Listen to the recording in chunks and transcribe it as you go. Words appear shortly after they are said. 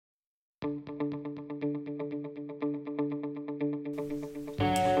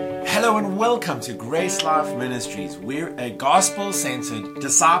Hello and welcome to Grace Life Ministries. We're a gospel-centered,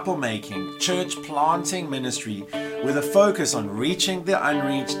 disciple-making, church-planting ministry with a focus on reaching the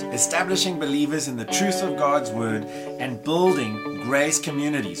unreached, establishing believers in the truth of God's Word, and building grace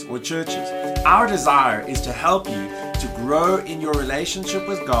communities or churches. Our desire is to help you to grow in your relationship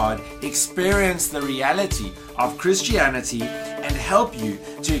with God, experience the reality of Christianity, and help you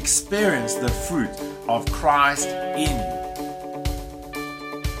to experience the fruit of Christ in you.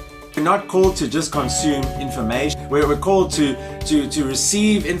 We're not called to just consume information. We're called to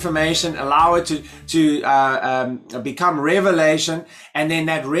receive information, allow it to become revelation, and then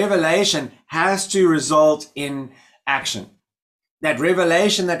that revelation has to result in action. That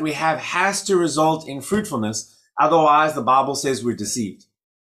revelation that we have has to result in fruitfulness. Otherwise, the Bible says we're deceived.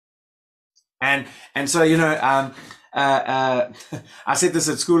 And so I said this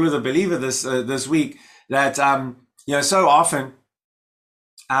at School of the Believer this week that so often.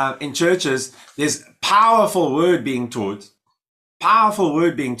 In churches, there's powerful word being taught.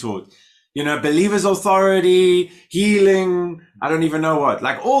 Believers' authority, healing, I don't even know what,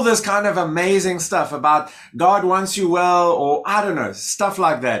 like all this kind of amazing stuff about God wants you well, or I don't know, stuff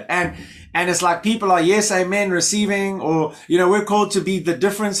like that. And it's like people are, yes, amen, receiving, or, we're called to be the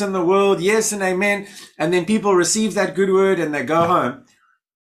difference in the world, yes and amen. And then people receive that good word and they go home.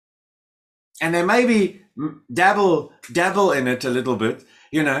 And they maybe dabble in it a little bit.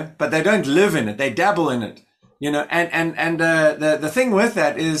 But they don't live in it. They dabble in it, and the thing with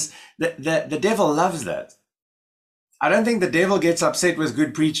that is that the devil loves that. I don't think the devil gets upset with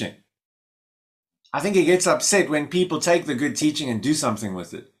good preaching. I think he gets upset when people take the good teaching and do something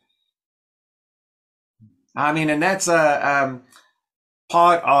with it. And that's a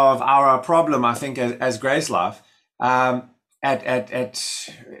part of our problem, I think, as Grace Life.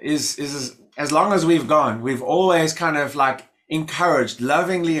 Is as long as we've gone, we've always kind of like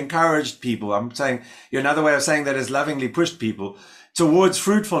lovingly encouraged people. I'm saying, another way of saying that is lovingly pushed people towards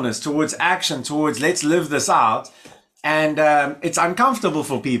fruitfulness, towards action, towards let's live this out. And it's uncomfortable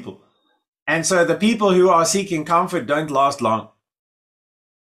for people. And so the people who are seeking comfort don't last long.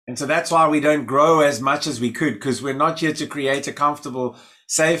 And so that's why we don't grow as much as we could, because we're not here to create a comfortable,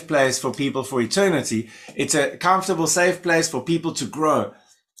 safe place for people for eternity. It's a comfortable, safe place for people to grow.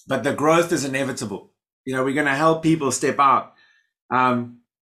 But the growth is inevitable. We're going to help people step out.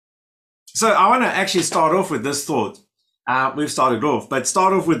 So I want to actually start off with this thought. We've started off, but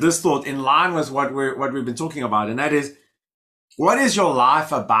start off with this thought in line with what we've been talking about. And that is, what is your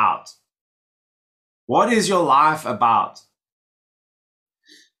life about? What is your life about?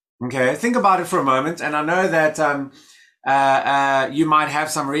 Okay, think about it for a moment. And I know that, you might have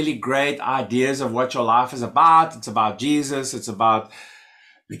some really great ideas of what your life is about. It's about Jesus. It's about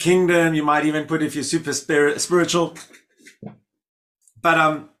the kingdom. You might even put, if you're super spiritual.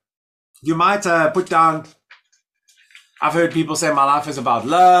 But you might put down, I've heard people say my life is about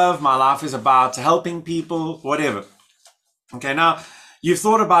love, my life is about helping people, whatever. Okay, now you've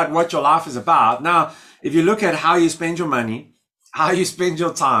thought about what your life is about. Now, if you look at how you spend your money, how you spend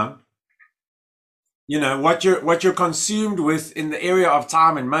your time, what you're consumed with in the area of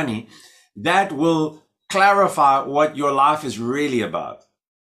time and money, that will clarify what your life is really about.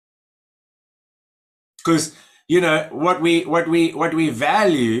 Because what we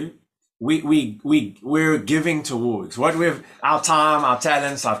value, we're giving towards. Our time, our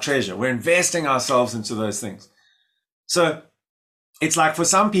talents, our treasure. We're investing ourselves into those things. So it's like for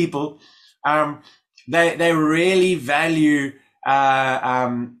some people, they really value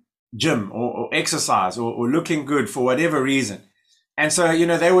gym or exercise or looking good for whatever reason. And so,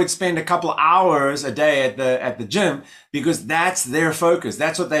 they would spend a couple hours a day at the gym because that's their focus.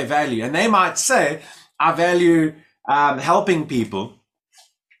 That's what they value. And they might say, I value helping people,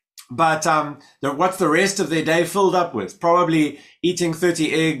 but what's the rest of their day filled up with? Probably eating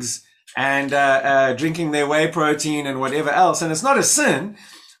 30 eggs and drinking their whey protein and whatever else. And it's not a sin,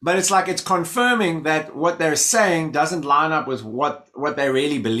 but it's like it's confirming that what they're saying doesn't line up with what they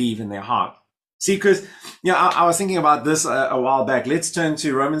really believe in their heart. See, because I was thinking about this a while back. Let's turn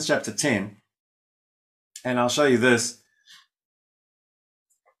to Romans chapter 10, and I'll show you this.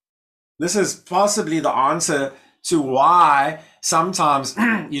 This is possibly the answer to why sometimes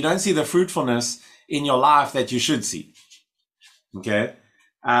you don't see the fruitfulness in your life that you should see. Okay?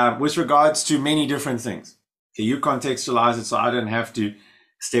 With regards to many different things. Okay, you contextualize it so I don't have to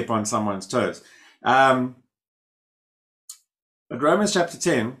step on someone's toes. But Romans chapter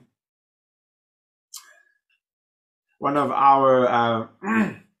 10, one of our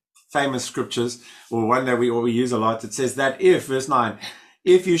famous scriptures, or one that we use a lot, it says that if, verse 9,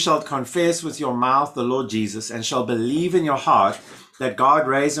 if you shall confess with your mouth the Lord Jesus and shall believe in your heart that God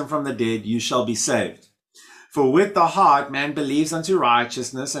raised him from the dead, you shall be saved. For with the heart man believes unto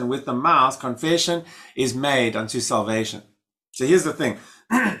righteousness, and with the mouth confession is made unto salvation. So here's the thing.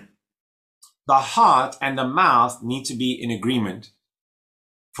 The heart and the mouth need to be in agreement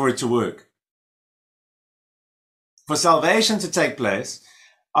for it to work. For salvation to take place,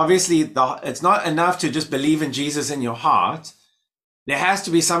 obviously it's not enough to just believe in Jesus in your heart. There has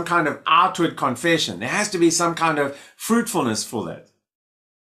to be some kind of outward confession. There has to be some kind of fruitfulness for that.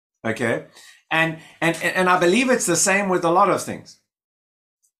 Okay? And I believe it's the same with a lot of things.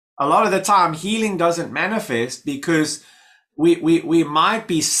 A lot of the time, healing doesn't manifest because we might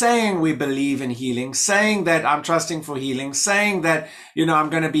be saying we believe in healing, saying that I'm trusting for healing, saying that, I'm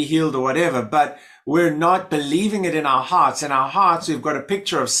going to be healed or whatever, but we're not believing it in our hearts. In our hearts, we've got a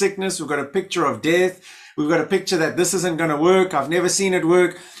picture of sickness. We've got a picture of death. We've got a picture that this isn't going to work. I've never seen it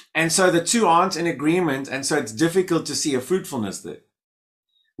work. And so the two aren't in agreement. And so it's difficult to see a fruitfulness there.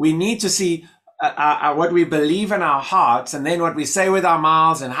 We need to see what we believe in our hearts, and then what we say with our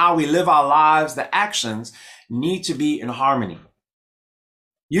mouths and how we live our lives, the actions need to be in harmony.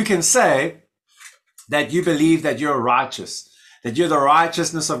 You can say that you believe that you're righteous, that you're the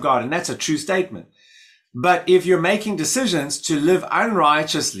righteousness of God, and that's a true statement. But if you're making decisions to live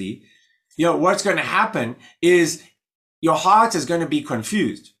unrighteously, what's going to happen is your heart is going to be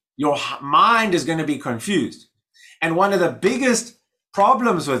confused. Your mind is going to be confused. And one of the biggest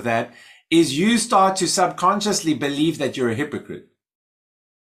problems with that is you start to subconsciously believe that you're a hypocrite,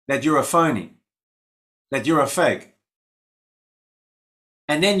 that you're a phony, that you're a fake.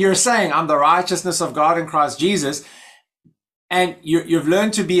 And then you're saying, I'm the righteousness of God in Christ Jesus. And you've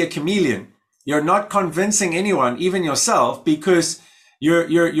learned to be a chameleon. You're not convincing anyone, even yourself, because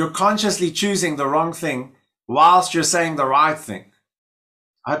you're consciously choosing the wrong thing whilst you're saying the right thing.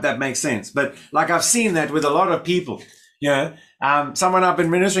 I hope that makes sense. But like I've seen that with a lot of people, someone I've been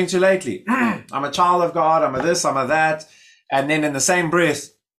ministering to lately, I'm a child of God, I'm a this, I'm a that. And then in the same breath,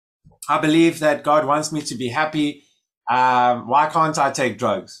 I believe that God wants me to be happy. Why can't I take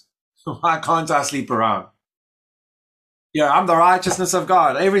drugs? Why can't I sleep around? I'm the righteousness of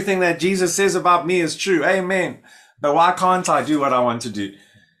God. Everything that Jesus says about me is true. Amen. But why can't I do what I want to do?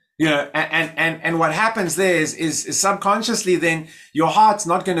 And what happens there is subconsciously then your heart's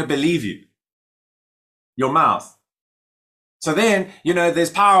not going to believe you. Your mouth. So then,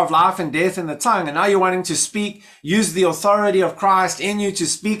 there's power of life and death in the tongue. And now you're wanting to speak, use the authority of Christ in you to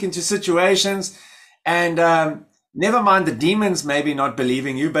speak into situations. And never mind the demons maybe not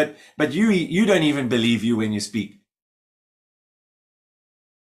believing you, but you don't even believe you when you speak.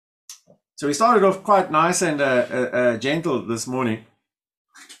 So we started off quite nice and gentle this morning.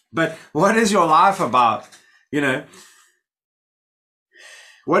 But what is your life about?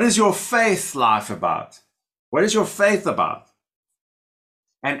 What is your faith life about? What is your faith about?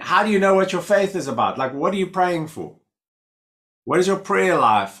 And how do you know what your faith is about? Like, what are you praying for? What is your prayer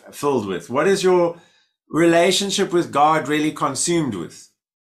life filled with? What is your relationship with God really consumed with?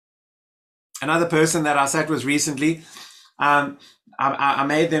 Another person that I sat with recently, I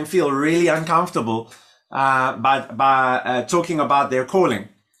made them feel really uncomfortable by talking about their calling.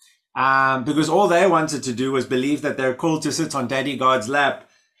 Because all they wanted to do was believe that they're called to sit on Daddy God's lap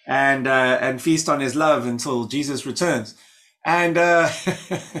and feast on his love until Jesus returns. And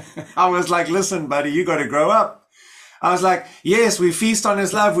I was like, listen, buddy, you got to grow up. I was like, yes, we feast on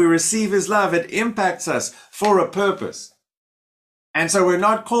his love. We receive his love. It impacts us for a purpose. And so we're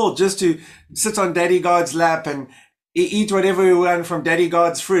not called just to sit on Daddy God's lap and eat whatever we want from Daddy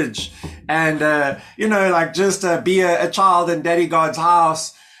God's fridge. And, just be a child in Daddy God's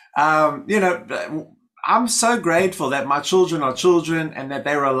house. I'm so grateful that my children are children and that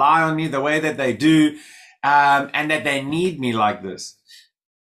they rely on me the way that they do, and that they need me like this.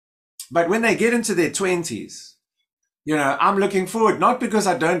 But when they get into their 20s, I'm looking forward, not because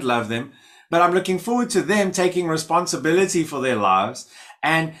I don't love them, but I'm looking forward to them taking responsibility for their lives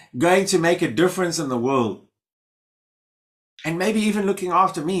and going to make a difference in the world. And maybe even looking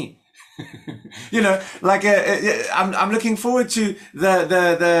after me. I'm looking forward to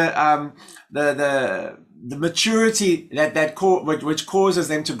the maturity which causes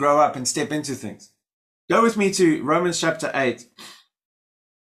them to grow up and step into things. Go with me to Romans chapter 8.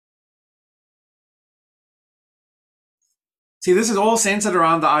 See, this is all centered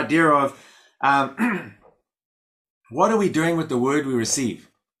around the idea of what are we doing with the word we receive?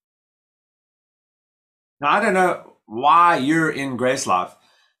 Now, I don't know why you're in Grace Life.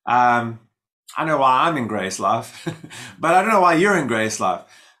 I know why I'm in Grace Life, but I don't know why you're in Grace Life.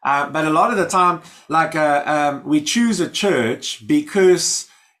 But a lot of the time, we choose a church because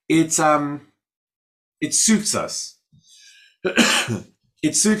it suits us.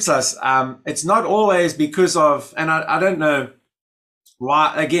 it suits us. It's not always because of, and I don't know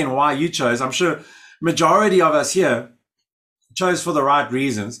why you chose. I'm sure majority of us here chose for the right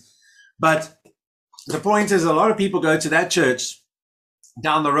reasons. But the point is, a lot of people go to that church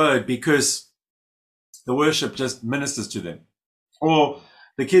down the road because the worship just ministers to them, or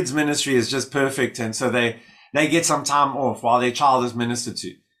the kids' ministry is just perfect, and so they get some time off while their child is ministered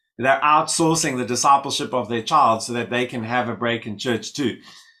to. They're outsourcing the discipleship of their child so that they can have a break in church too.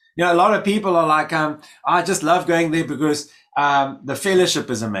 You know, a lot of people are like, I just love going there because the fellowship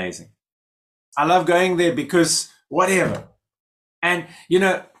is amazing. I love going there because whatever. And, you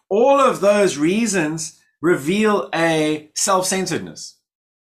know, all of those reasons reveal a self-centeredness,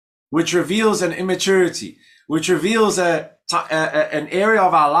 which reveals an immaturity, which reveals an area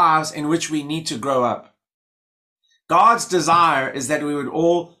of our lives in which we need to grow up. God's desire is that we would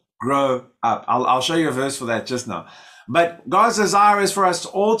all grow up. I'll show you a verse for that just now. But God's desire is for us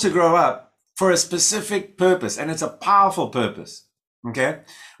all to grow up for a specific purpose, and it's a powerful purpose. Okay?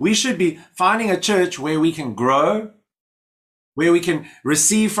 We should be finding a church where we can grow, where we can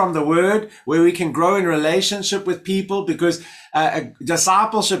receive from the word, where we can grow in relationship with people, because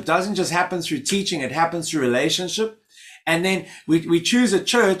discipleship doesn't just happen through teaching, it happens through relationship. And then we choose a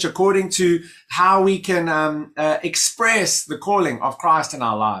church according to how we can express the calling of Christ in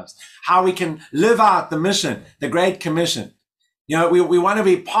our lives, how we can live out the mission, the Great Commission. You know, we want to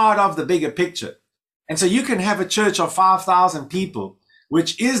be part of the bigger picture. And so you can have a church of 5,000 people,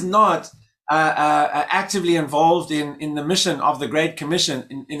 which is not actively involved in the mission of the Great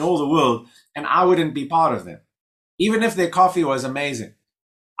Commission in all the world, and I wouldn't be part of them, even if their coffee was amazing.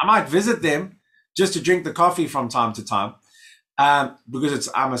 I might visit them just to drink the coffee from time to time, because it's,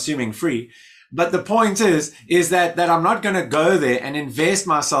 I'm assuming, free. But the point is that I'm not going to go there and invest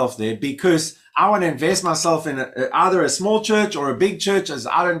myself there, because I want to invest myself in either a small church or a big church, as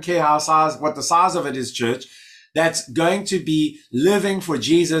I don't care what the size of it is, church, that's going to be living for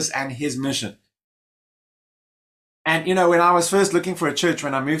Jesus and his mission. And, you know, when I was first looking for a church,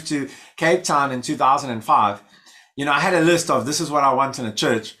 when I moved to Cape Town in 2005, you know, I had a list of this is what I want in a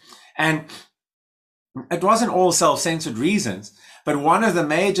church. And it wasn't all self-centered reasons, but one of the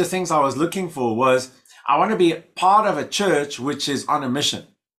major things I was looking for was I want to be part of a church which is on a mission.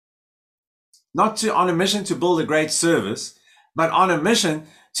 Not on a mission to build a great service, but on a mission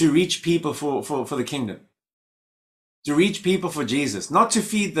to reach people for the kingdom. To reach people for Jesus, not to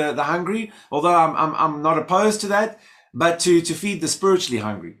feed the hungry, although I'm not opposed to that, but to feed the spiritually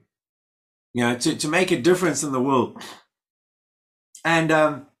hungry, you know, to make a difference in the world.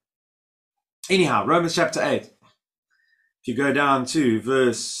 And anyhow, Romans chapter 8, if you go down to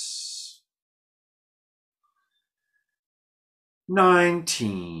verse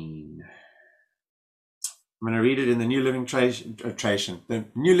 19, I'm going to read it in the New Living Translation, the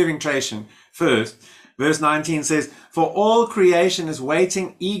New Living Translation first. Verse 19 says, "For all creation is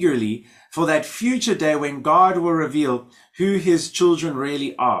waiting eagerly for that future day when God will reveal who his children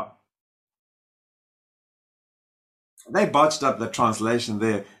really are." They botched up the translation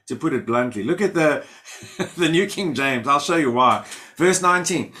there, to put it bluntly. Look at the New King James. I'll show you why. Verse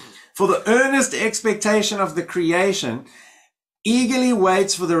 19, "For the earnest expectation of the creation eagerly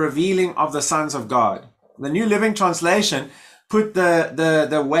waits for the revealing of the sons of God." The New Living Translation put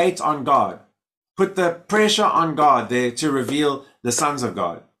the weight on God. Put the pressure on God there to reveal the sons of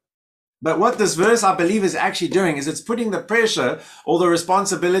God. But what this verse, I believe, is actually doing is it's putting the pressure or the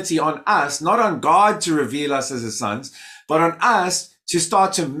responsibility on us, not on God to reveal us as his sons, but on us to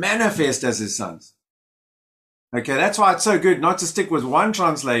start to manifest as his sons. Okay, that's why it's so good not to stick with one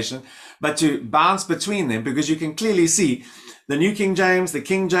translation, but to bounce between them, because you can clearly see the New King James, the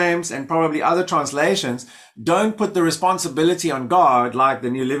King James, and probably other translations don't put the responsibility on God like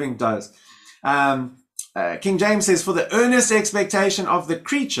the New Living does. King James says, "For the earnest expectation of the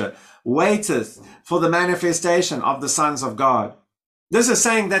creature waiteth for the manifestation of the sons of God." This is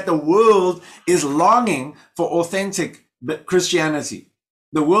saying that the world is longing for authentic Christianity.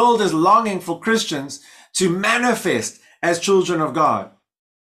 The world is longing for Christians to manifest as children of God.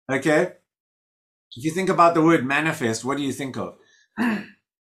 Okay? If you think about the word manifest, what do you think of?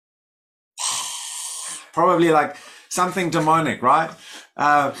 Probably like something demonic, right?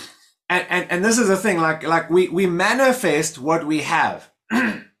 And this is the thing, like we manifest what we have.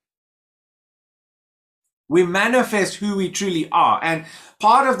 We manifest who we truly are. And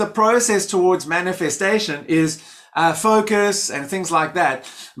part of the process towards manifestation is focus and things like that.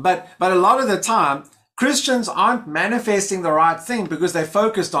 But a lot of the time, Christians aren't manifesting the right thing because they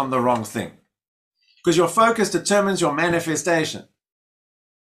focused on the wrong thing. Because your focus determines your manifestation.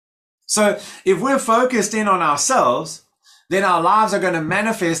 So if we're focused in on ourselves, then our lives are going to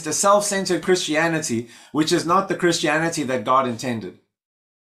manifest a self-centered Christianity, which is not the Christianity that God intended.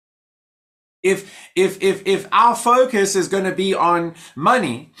 If our focus is going to be on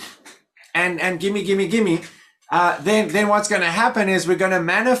money and gimme, then what's going to happen is we're going to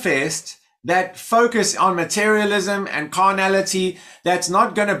manifest that focus on materialism and carnality that's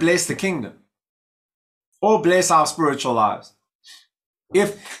not going to bless the kingdom or bless our spiritual lives.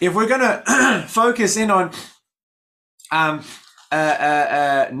 If we're going to focus in on not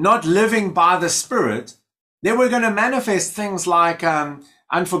living by the Spirit, then we're going to manifest things like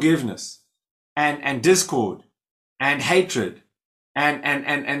unforgiveness and discord and hatred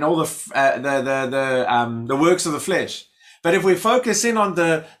and all the works of the flesh. But if we focus in on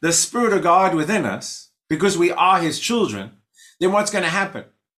the Spirit of God within us, because we are His children, then what's going to happen?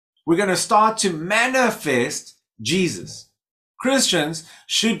 We're going to start to manifest Jesus. Christians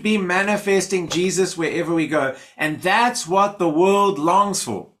should be manifesting Jesus wherever we go. And that's what the world longs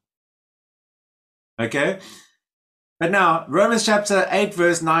for. Okay? But now, Romans chapter 8,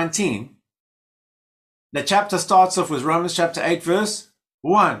 verse 19. The chapter starts off with Romans chapter 8, verse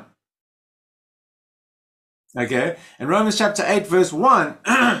 1. Okay? In Romans chapter 8, verse 1,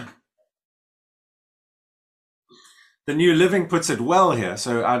 the New Living puts it well here.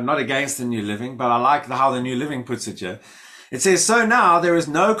 So I'm not against the New Living, but I like how the New Living puts it here. It says, so now there is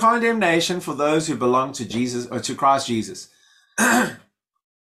no condemnation for those who belong to Jesus or to Christ Jesus. There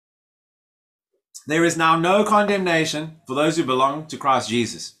is now no condemnation for those who belong to Christ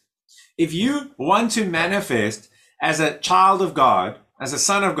Jesus. If you want to manifest as a child of God, as a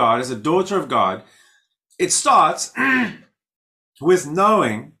son of God, as a daughter of God, it starts with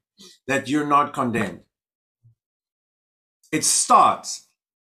knowing that you're not condemned. It starts.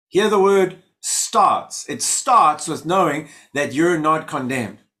 Hear the word starts. It starts with knowing that you're not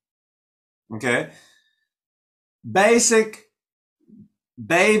condemned. Okay? Basic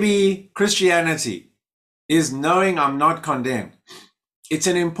baby Christianity is knowing I'm not condemned. It's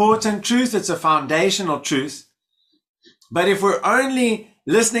an important truth. It's a foundational truth. But if we're only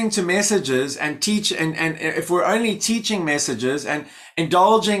listening to messages and if we're only teaching messages and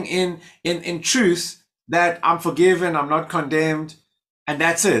indulging in truth that I'm forgiven, I'm not condemned, and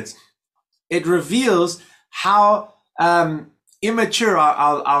that's it, it reveals how immature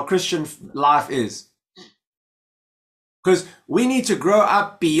our Christian life is. Because we need to grow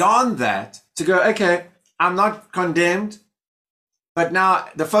up beyond that to go, okay, I'm not condemned, but now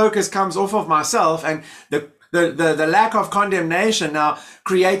the focus comes off of myself, and the lack of condemnation now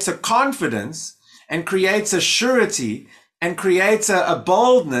creates a confidence and creates a surety and creates a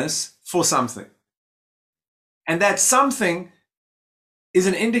boldness for something. And that something is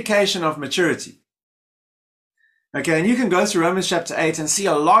an indication of maturity. Okay, and you can go through Romans chapter 8 and see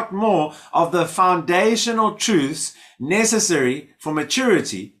a lot more of the foundational truths necessary for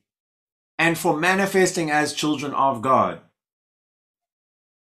maturity and for manifesting as children of God.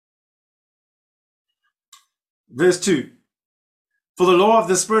 Verse 2. For the law of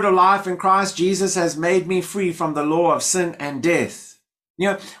the Spirit of life in Christ Jesus has made me free from the law of sin and death.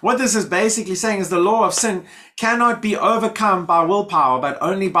 You know, what this is basically saying is the law of sin cannot be overcome by willpower, but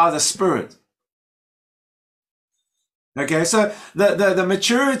only by the Spirit. Okay, so the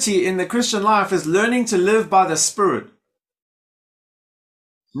maturity in the Christian life is learning to live by the Spirit.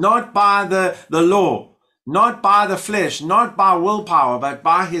 Not by the law, not by the flesh, not by willpower, but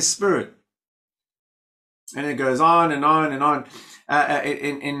by His Spirit. And it goes on and on and on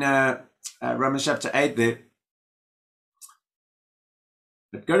in Romans chapter 8 there.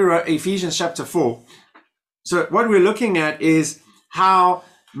 But go to Ephesians chapter 4. So what we're looking at is how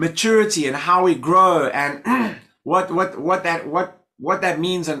maturity and how we grow and what that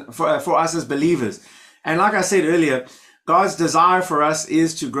means for us as believers. And like I said earlier, God's desire for us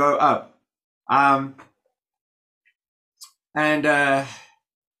is to grow up. I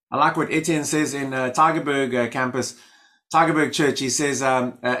like what Etienne says in Tygerberg campus, Tygerberg Church. He says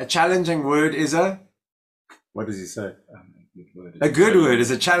a challenging word is a, what does he say? A good word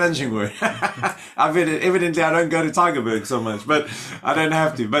is a challenging word. Evidently, I don't go to Tygerberg so much, but I don't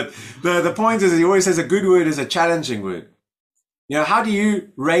have to. But the point is, he always says a good word is a challenging word. You know, how do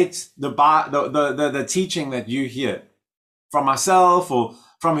you rate the teaching that you hear from myself or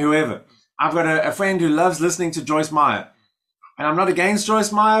from whoever? I've got a friend who loves listening to Joyce Meyer. And I'm not against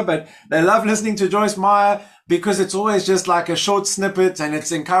Joyce Meyer, but they love listening to Joyce Meyer because it's always just like a short snippet and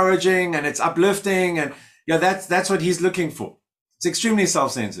it's encouraging and it's uplifting. And yeah, that's what he's looking for. It's extremely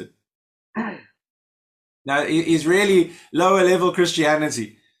self-centered. Now, he's really lower level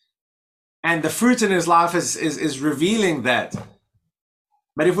Christianity. And the fruit in his life is revealing that.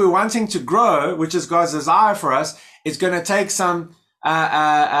 But if we're wanting to grow, which is God's desire for us, it's going to take some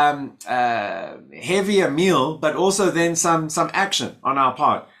heavier meal, but also then some action on our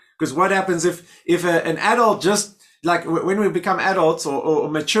part. Because what happens if an adult just like when we become adults or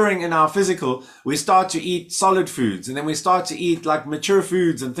maturing in our physical, we start to eat solid foods, and then we start to eat like mature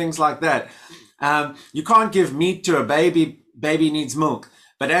foods and things like that. You can't give meat to a baby. Baby needs milk.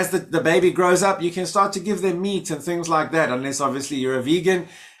 But as the baby grows up, you can start to give them meat and things like that, unless obviously you're a vegan,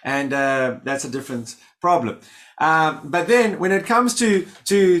 and that's a different problem. But then when it comes to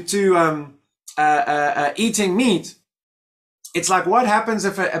eating meat, it's like, what happens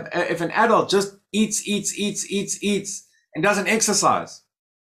if an adult just eats and doesn't exercise?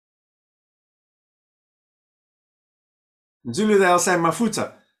 In Zulu, they'll say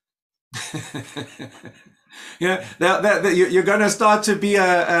mafuta. Yeah, you're going to start to be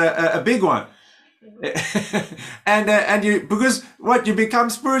a big one. and you, because what, you become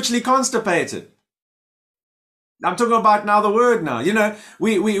spiritually constipated. I'm talking about now the word now. You know,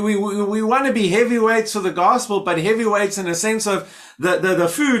 we want to be heavyweights for the gospel, but heavyweights in a sense of the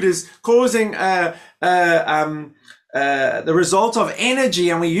food is causing the result of energy,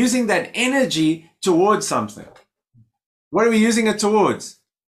 and we're using that energy towards something. What are we using it towards?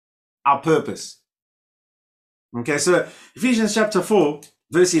 Our purpose. Okay, so Ephesians chapter 4,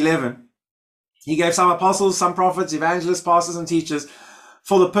 verse 11, he gave some apostles, some prophets, evangelists, pastors, and teachers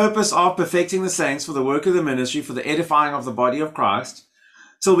for the purpose of perfecting the saints, for the work of the ministry, for the edifying of the body of Christ,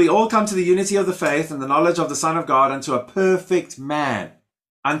 till we all come to the unity of the faith and the knowledge of the Son of God, unto a perfect man,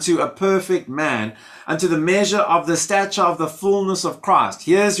 unto the measure of the stature of the fullness of Christ.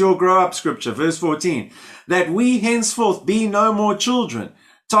 Here's your grow up scripture, verse 14, that we henceforth be no more children,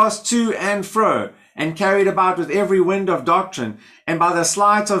 tossed to and fro, and carried about with every wind of doctrine, and by the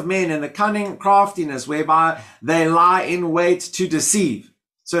sleight of men and the cunning craftiness whereby they lie in wait to deceive.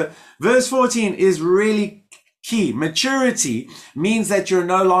 So verse 14 is really key. Maturity means that you're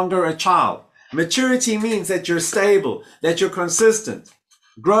no longer a child. Maturity means that you're stable, that you're consistent.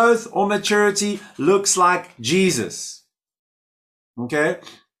 Growth or maturity looks like Jesus. Okay?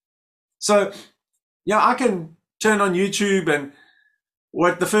 So, yeah, I can turn on YouTube, and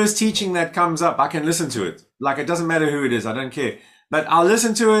what the first teaching that comes up, I can listen to it. Like, it doesn't matter who it is, I don't care. But I'll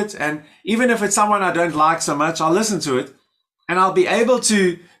listen to it, and even if it's someone I don't like so much, I'll listen to it, and I'll be able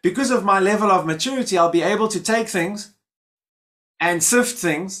to, because of my level of maturity, I'll be able to take things and sift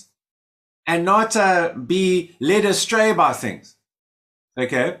things and not be led astray by things.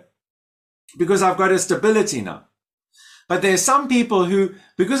 Okay? Because I've got a stability now. But there's some people who,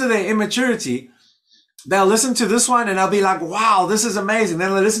 because of their immaturity, they'll listen to this one and they'll be like, wow, this is amazing.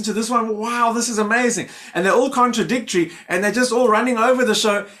 Then they'll listen to this one, wow, this is amazing. And they're all contradictory, and they're just all running over the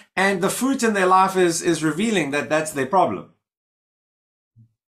show, and the fruit in their life is revealing that that's their problem.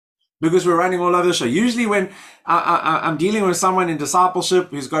 Because we're running all over the show. Usually when I'm dealing with someone in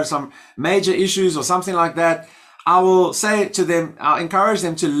discipleship who's got some major issues or something like that, I will say to them, I'll encourage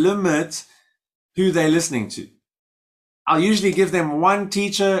them to limit who they're listening to. I'll usually give them one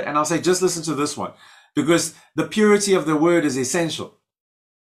teacher, and I'll say, just listen to this one, because the purity of the word is essential.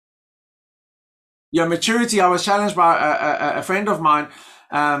 Your maturity, I was challenged by a friend of mine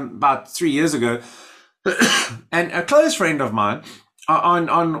about 3 years ago, and a close friend of mine, on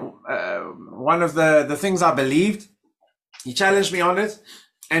one of the things I believed. He challenged me on it,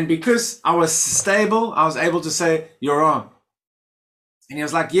 and because I was stable, I was able to say, you're wrong. And he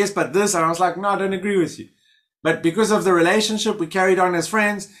was like, yes, but this, and I was like, no, I don't agree with you. But because of the relationship, we carried on as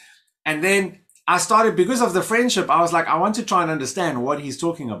friends, and then I started, because of the friendship, I was like, I want to try and understand what he's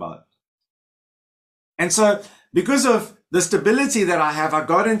talking about. And so because of the stability that I have, I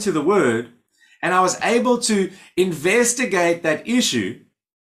got into the word, and I was able to investigate that issue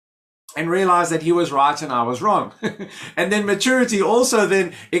and realize that he was right and I was wrong. And then maturity also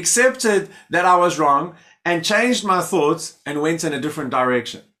then accepted that I was wrong and changed my thoughts and went in a different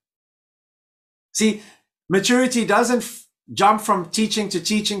direction. See, maturity doesn't jump from teaching to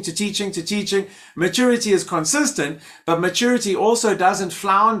teaching to teaching to teaching. Maturity is consistent, but maturity also doesn't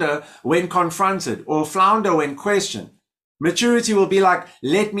flounder when confronted or flounder when questioned. Maturity will be like,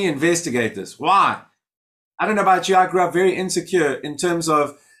 let me investigate this. Why? I don't know about you. I grew up very insecure in terms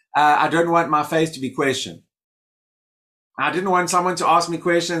of, I don't want my faith to be questioned. I didn't want someone to ask me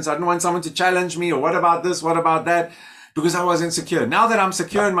questions. I didn't want someone to challenge me, or what about this? What about that? Because I was insecure. Now that I'm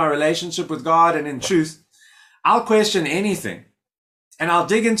secure in my relationship with God and in truth, I'll question anything, and I'll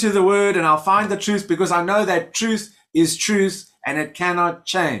dig into the word, and I'll find the truth, because I know that truth is truth and it cannot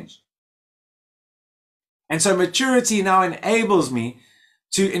change. And so maturity now enables me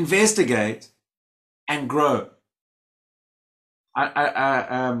to investigate and grow.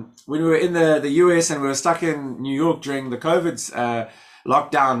 when we were in the US and we were stuck in New York during the COVID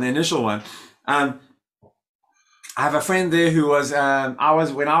lockdown, the initial one, I have a friend there who was,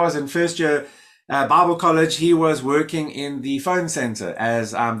 when I was in first year Bible college, he was working in the phone center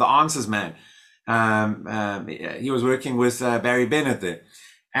as the answers man. He was working with Barry Bennett there.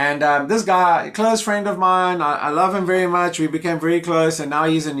 And this guy, a close friend of mine, I love him very much. We became very close, and now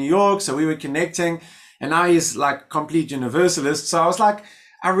he's in New York, so we were connecting, and now he's like complete universalist. So I was like,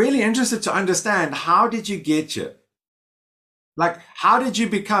 I'm really interested to understand, how did you get here? Like, how did you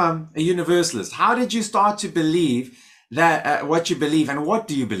become a universalist? How did you start to believe that what you believe, and what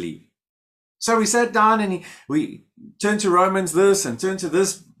do you believe? So we sat down and we turned to Romans this and turned to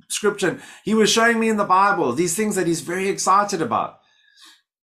this scripture. And he was showing me in the Bible these things that he's very excited about.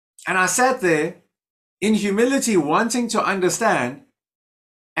 And I sat there in humility, wanting to understand,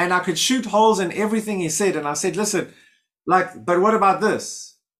 and I could shoot holes in everything he said. And I said, listen, like, but what about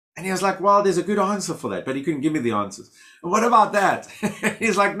this? And he was like, well, there's a good answer for that, but he couldn't give me the answers. And what about that?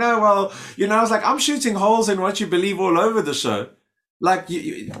 He's like, no, well, I was like, I'm shooting holes in what you believe all over the show. Like,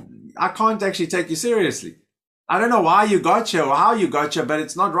 I can't actually take you seriously. I don't know why you got here or how you got here, but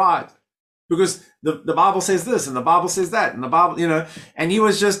it's not right. Because the Bible says this and the Bible says that and the Bible, and he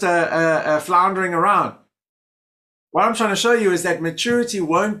was just floundering around. What I'm trying to show you is that maturity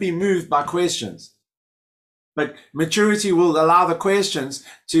won't be moved by questions, but maturity will allow the questions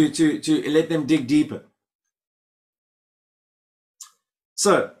to let them dig deeper.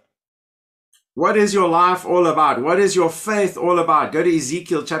 So, what is your life all about? What is your faith all about? Go to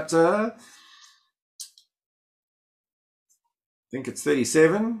Ezekiel chapter, I think it's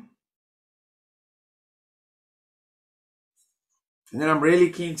 37. And then I'm really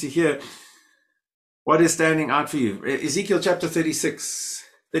keen to hear what is standing out for you. Ezekiel chapter 36,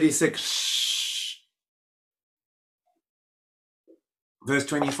 verse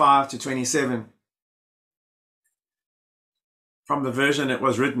 25 to 27. From the version it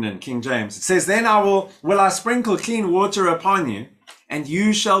was written in, King James. It says, then will I sprinkle clean water upon you, and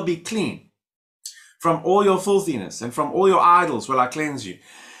you shall be clean. From all your filthiness and from all your idols will I cleanse you.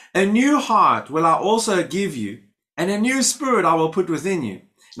 A new heart will I also give you, and a new spirit I will put within you.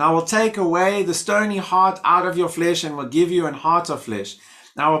 And I will take away the stony heart out of your flesh and will give you an heart of flesh.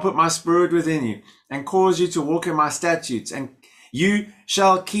 And I will put my spirit within you and cause you to walk in my statutes, and you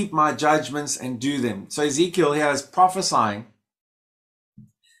shall keep my judgments and do them. So Ezekiel here is prophesying,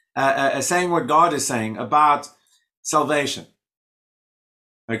 saying what God is saying about salvation.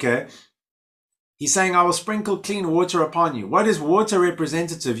 Okay? He's saying, I will sprinkle clean water upon you. What is water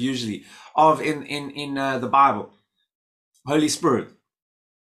representative usually of in the Bible? Holy Spirit.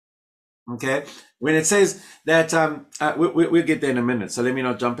 Okay? When it says that, we'll get there in a minute, so let me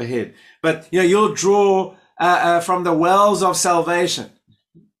not jump ahead. But, you'll draw from the wells of salvation.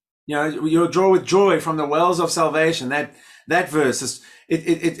 You'll draw with joy from the wells of salvation. That verse is,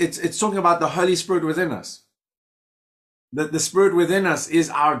 it's talking about the Holy Spirit within us. The Spirit within us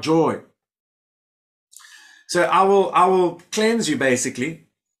is our joy. So I will cleanse you basically,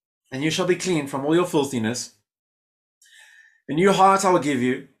 and you shall be clean from all your filthiness. A new heart I will give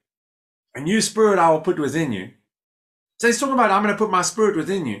you, a new spirit I will put within you. So he's talking about, I'm going to put my spirit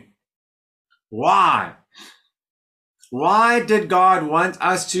within you. Why? Why did God want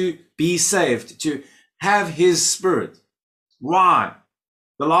us to be saved, to have his spirit? Why?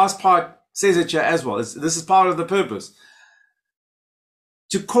 The last part says it here as well. This is part of the purpose.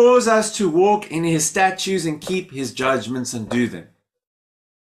 To cause us to walk in his statutes and keep his judgments and do them.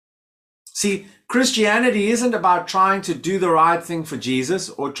 See, Christianity isn't about trying to do the right thing for Jesus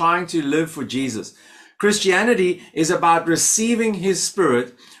or trying to live for Jesus. Christianity is about receiving his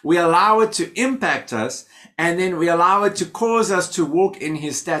spirit. We allow it to impact us, and then we allow it to cause us to walk in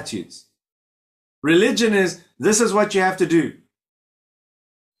his statutes. Religion is, this is what you have to do.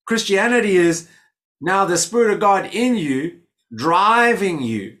 Christianity is now the Spirit of God in you, driving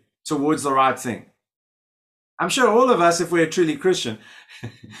you towards the right thing. I'm sure all of us, if we're truly Christian,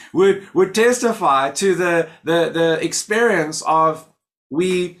 would testify to the experience of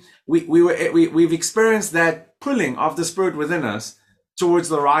we've experienced that pulling of the Spirit within us towards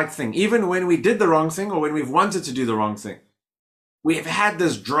the right thing, even when we did the wrong thing or when we've wanted to do the wrong thing. We've had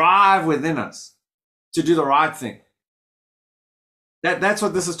this drive within us to do the right thing. That's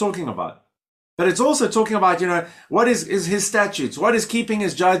what this is talking about. But it's also talking about, what is his statutes? What is keeping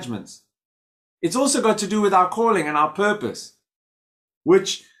his judgments? It's also got to do with our calling and our purpose,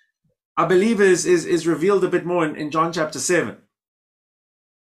 which I believe is revealed a bit more in John chapter 7.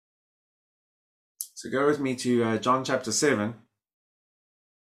 So go with me to John chapter 7.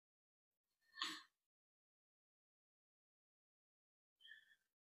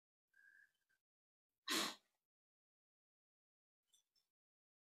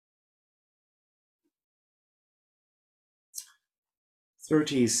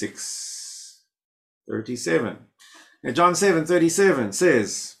 36, 37. Now, John 7:37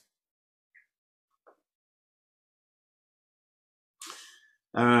 says,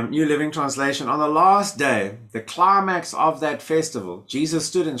 New Living Translation, on the last day, the climax of that festival, Jesus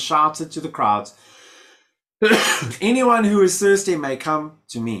stood and shouted to the crowds, anyone who is thirsty may come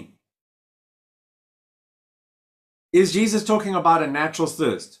to me. Is Jesus talking about a natural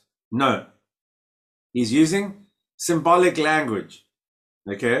thirst? No. He's using symbolic language.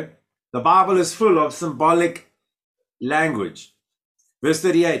 Okay? The Bible is full of symbolic language. Verse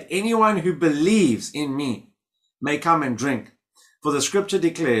 38, anyone who believes in me may come and drink. For the scripture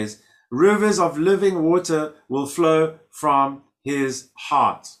declares, rivers of living water will flow from his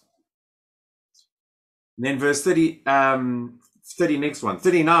heart. And then verse 30, next one,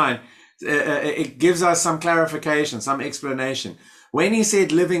 39, it gives us some clarification, some explanation. When he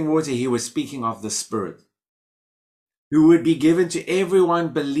said living water, he was speaking of the Spirit, who would be given to everyone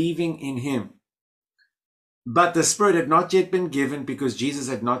believing in him. But the Spirit had not yet been given because Jesus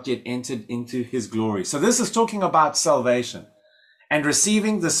had not yet entered into his glory. So this is talking about salvation and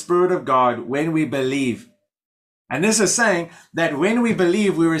receiving the Spirit of God when we believe. And this is saying that when we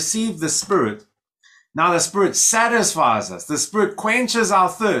believe, we receive the Spirit. Now the Spirit satisfies us. The Spirit quenches our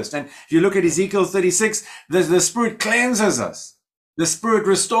thirst. And if you look at Ezekiel 36, the Spirit cleanses us. The Spirit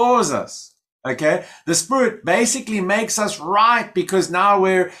restores us. Okay? The Spirit basically makes us right because now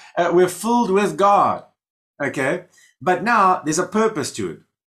we're filled with God. Okay? But now there's a purpose to it.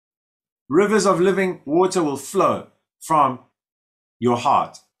 Rivers of living water will flow from your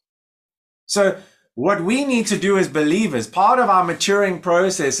heart. So what we need to do as believers, part of our maturing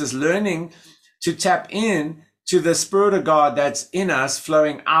process is learning to tap in to the Spirit of God that's in us,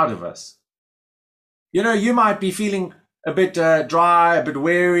 flowing out of us. You know, you might be feeling a bit dry, a bit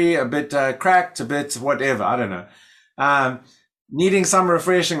weary, a bit cracked, a bit whatever, I don't know. Needing some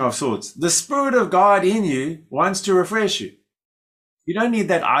refreshing of sorts. The Spirit of God in you wants to refresh you. You don't need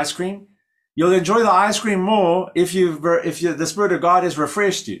that ice cream. You'll enjoy the ice cream more if the Spirit of God has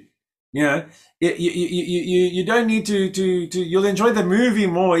refreshed you. You know, you don't need to you'll enjoy the movie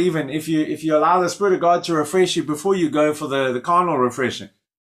more even if you allow the Spirit of God to refresh you before you go for the carnal refreshing.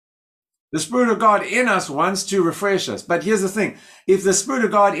 The Spirit of God in us wants to refresh us. But here's the thing. If the Spirit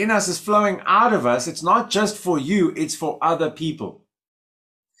of God in us is flowing out of us, it's not just for you, it's for other people.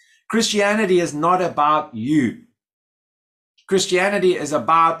 Christianity is not about you. Christianity is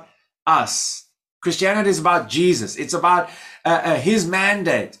about us. Christianity is about Jesus. It's about his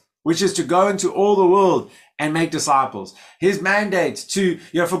mandate, which is to go into all the world and make disciples. His mandate to,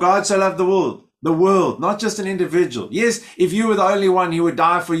 for God so loved the world, not just an individual. Yes, if you were the only one, he would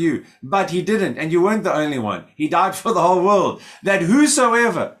die for you, but he didn't, and you weren't the only one. He died for the whole world, that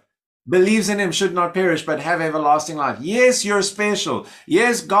whosoever believes in him should not perish, but have everlasting life. Yes, you're special.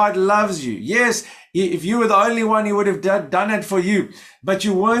 Yes, God loves you. Yes, if you were the only one, he would have done it for you, but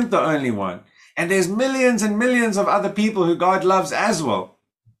you weren't the only one. And there's millions and millions of other people who God loves as well.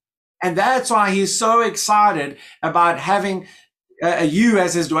 And that's why he's so excited about having you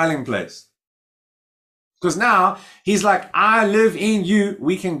as his dwelling place. Because now he's like, I live in you.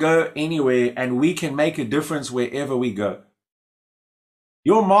 We can go anywhere and we can make a difference wherever we go.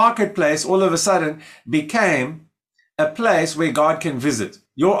 Your marketplace all of a sudden became a place where God can visit.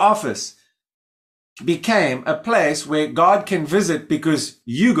 Your office became a place where God can visit because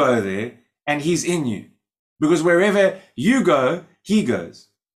you go there and he's in you. Because wherever you go, he goes.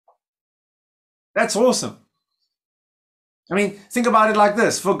 That's awesome. I mean, think about it like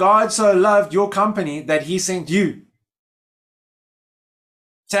this. For God so loved your company that he sent you.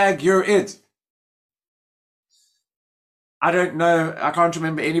 Tag, you're it. I don't know. I can't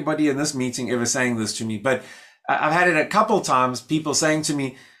remember anybody in this meeting ever saying this to me, but I've had it a couple times. People saying to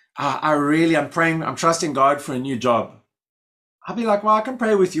me, I'm praying, I'm trusting God for a new job. I'll be like, well, I can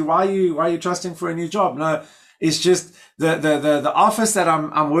pray with you. Why are you trusting for a new job? No, it's just the office that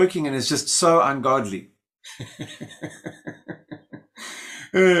I'm working in is just so ungodly.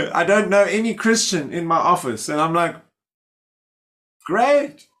 I don't know any Christian in my office. And I'm like,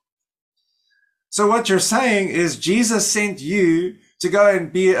 great. So what you're saying is Jesus sent you to go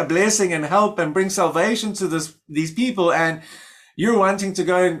and be a blessing and help and bring salvation to these people. And you're wanting to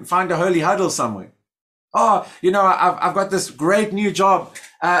go and find a holy huddle somewhere. Oh, I've got this great new job.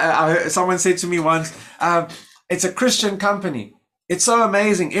 Someone said to me once, it's a Christian company. It's so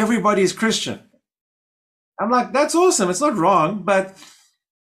amazing. Everybody's Christian. I'm like, that's awesome. It's not wrong, but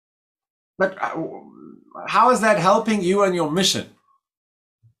how is that helping you on your mission?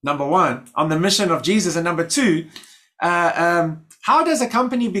 Number one, on the mission of Jesus. And number two, how does a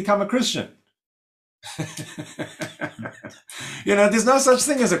company become a Christian? There's no such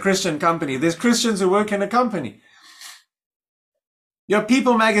thing as a Christian company. There's Christians who work in a company.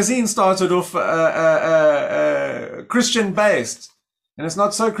 People magazine started off Christian-based, and it's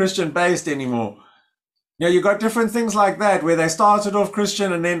not so Christian-based anymore. You got different things like that where they started off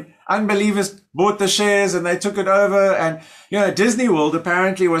Christian and then unbelievers bought the shares and they took it over. And, Disney World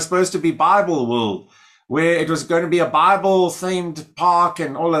apparently was supposed to be Bible World, where it was going to be a Bible-themed park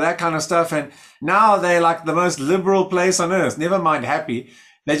and all of that kind of stuff. And now they're like the most liberal place on earth. Never mind happy.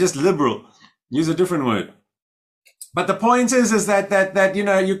 They're just liberal. Use a different word. But the point is that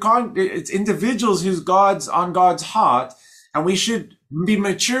you can't, it's individuals who's on God's heart, and we should be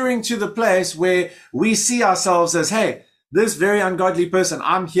maturing to the place where we see ourselves as, hey, this very ungodly person,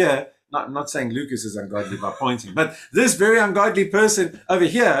 I'm here. Not saying Lucas is ungodly by pointing, but this very ungodly person over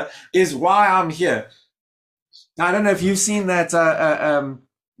here is why I'm here. Now, I don't know if you've seen that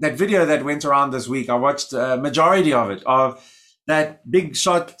video that went around this week. I watched a majority of it, of that big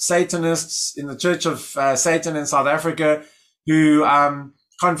shot Satanists in the Church of Satan in South Africa who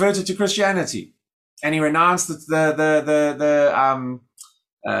converted to Christianity, and he renounced the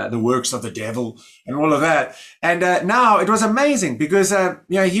works of the devil and all of that. And now it was amazing because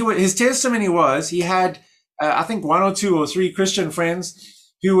his testimony was he had I think 1 or 2 or 3 Christian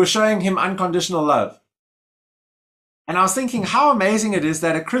friends who were showing him unconditional love. And I was thinking how amazing it is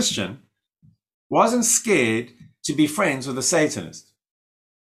that a Christian wasn't scared to be friends with a Satanist.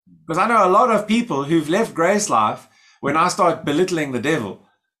 Because I know a lot of people who've left Grace Life when I start belittling the devil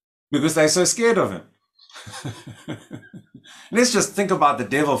because they're so scared of him. Let's just think about the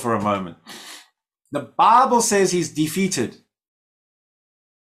devil for a moment. The Bible says he's defeated.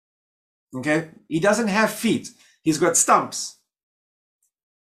 Okay? He doesn't have feet. He's got stumps.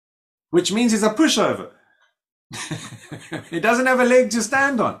 Which means he's a pushover. He doesn't have a leg to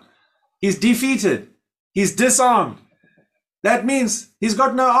stand on. He's defeated. He's disarmed. That means he's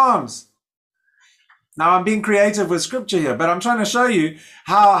got no arms. Now I'm being creative with scripture here, but I'm trying to show you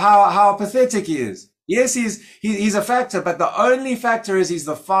how pathetic he is. Yes, he's a factor, but the only factor is he's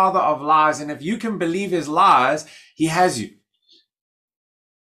the father of lies. And if you can believe his lies, he has you.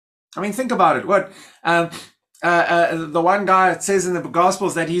 I mean, think about it. What the one guy says in the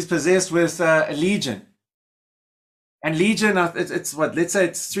Gospels that he's possessed with a legion. And legion, it's what? Let's say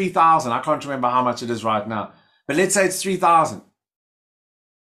it's 3,000. I can't remember how much it is right now. But let's say it's 3,000.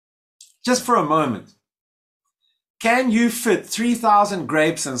 Just for a moment. Can you fit 3,000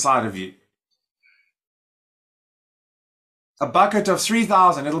 grapes inside of you? A bucket of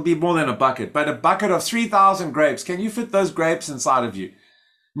 3,000, it'll be more than a bucket, but a bucket of 3,000 grapes. Can you fit those grapes inside of you?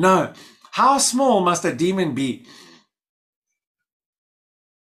 No. How small must a demon be?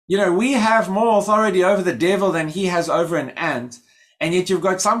 We have more authority over the devil than he has over an ant. And yet you've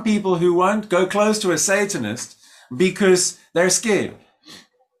got some people who won't go close to a Satanist because they're scared.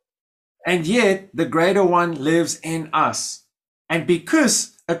 And yet the greater one lives in us. And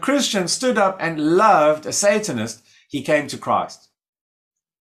because a Christian stood up and loved a Satanist, he came to Christ.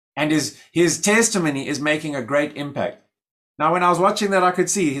 And his testimony is making a great impact. Now, when I was watching that, I could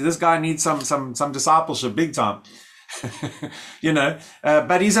see this guy needs some discipleship big time.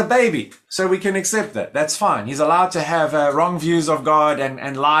 But he's a baby, so we can accept that. That's fine. He's allowed to have wrong views of God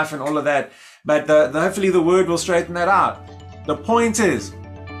and life and all of that. But hopefully the word will straighten that out. The point is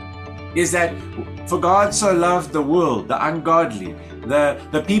that for God so loved the world, the ungodly,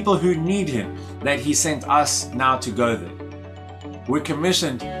 the people who need him, that he sent us now to go there. We're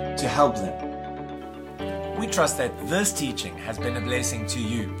commissioned to help them. We trust that this teaching has been a blessing to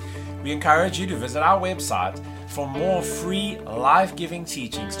you. We encourage you to visit our website for more free, life-giving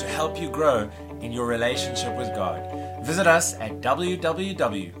teachings to help you grow in your relationship with God. Visit us at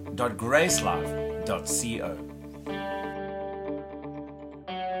www.gracelife.co.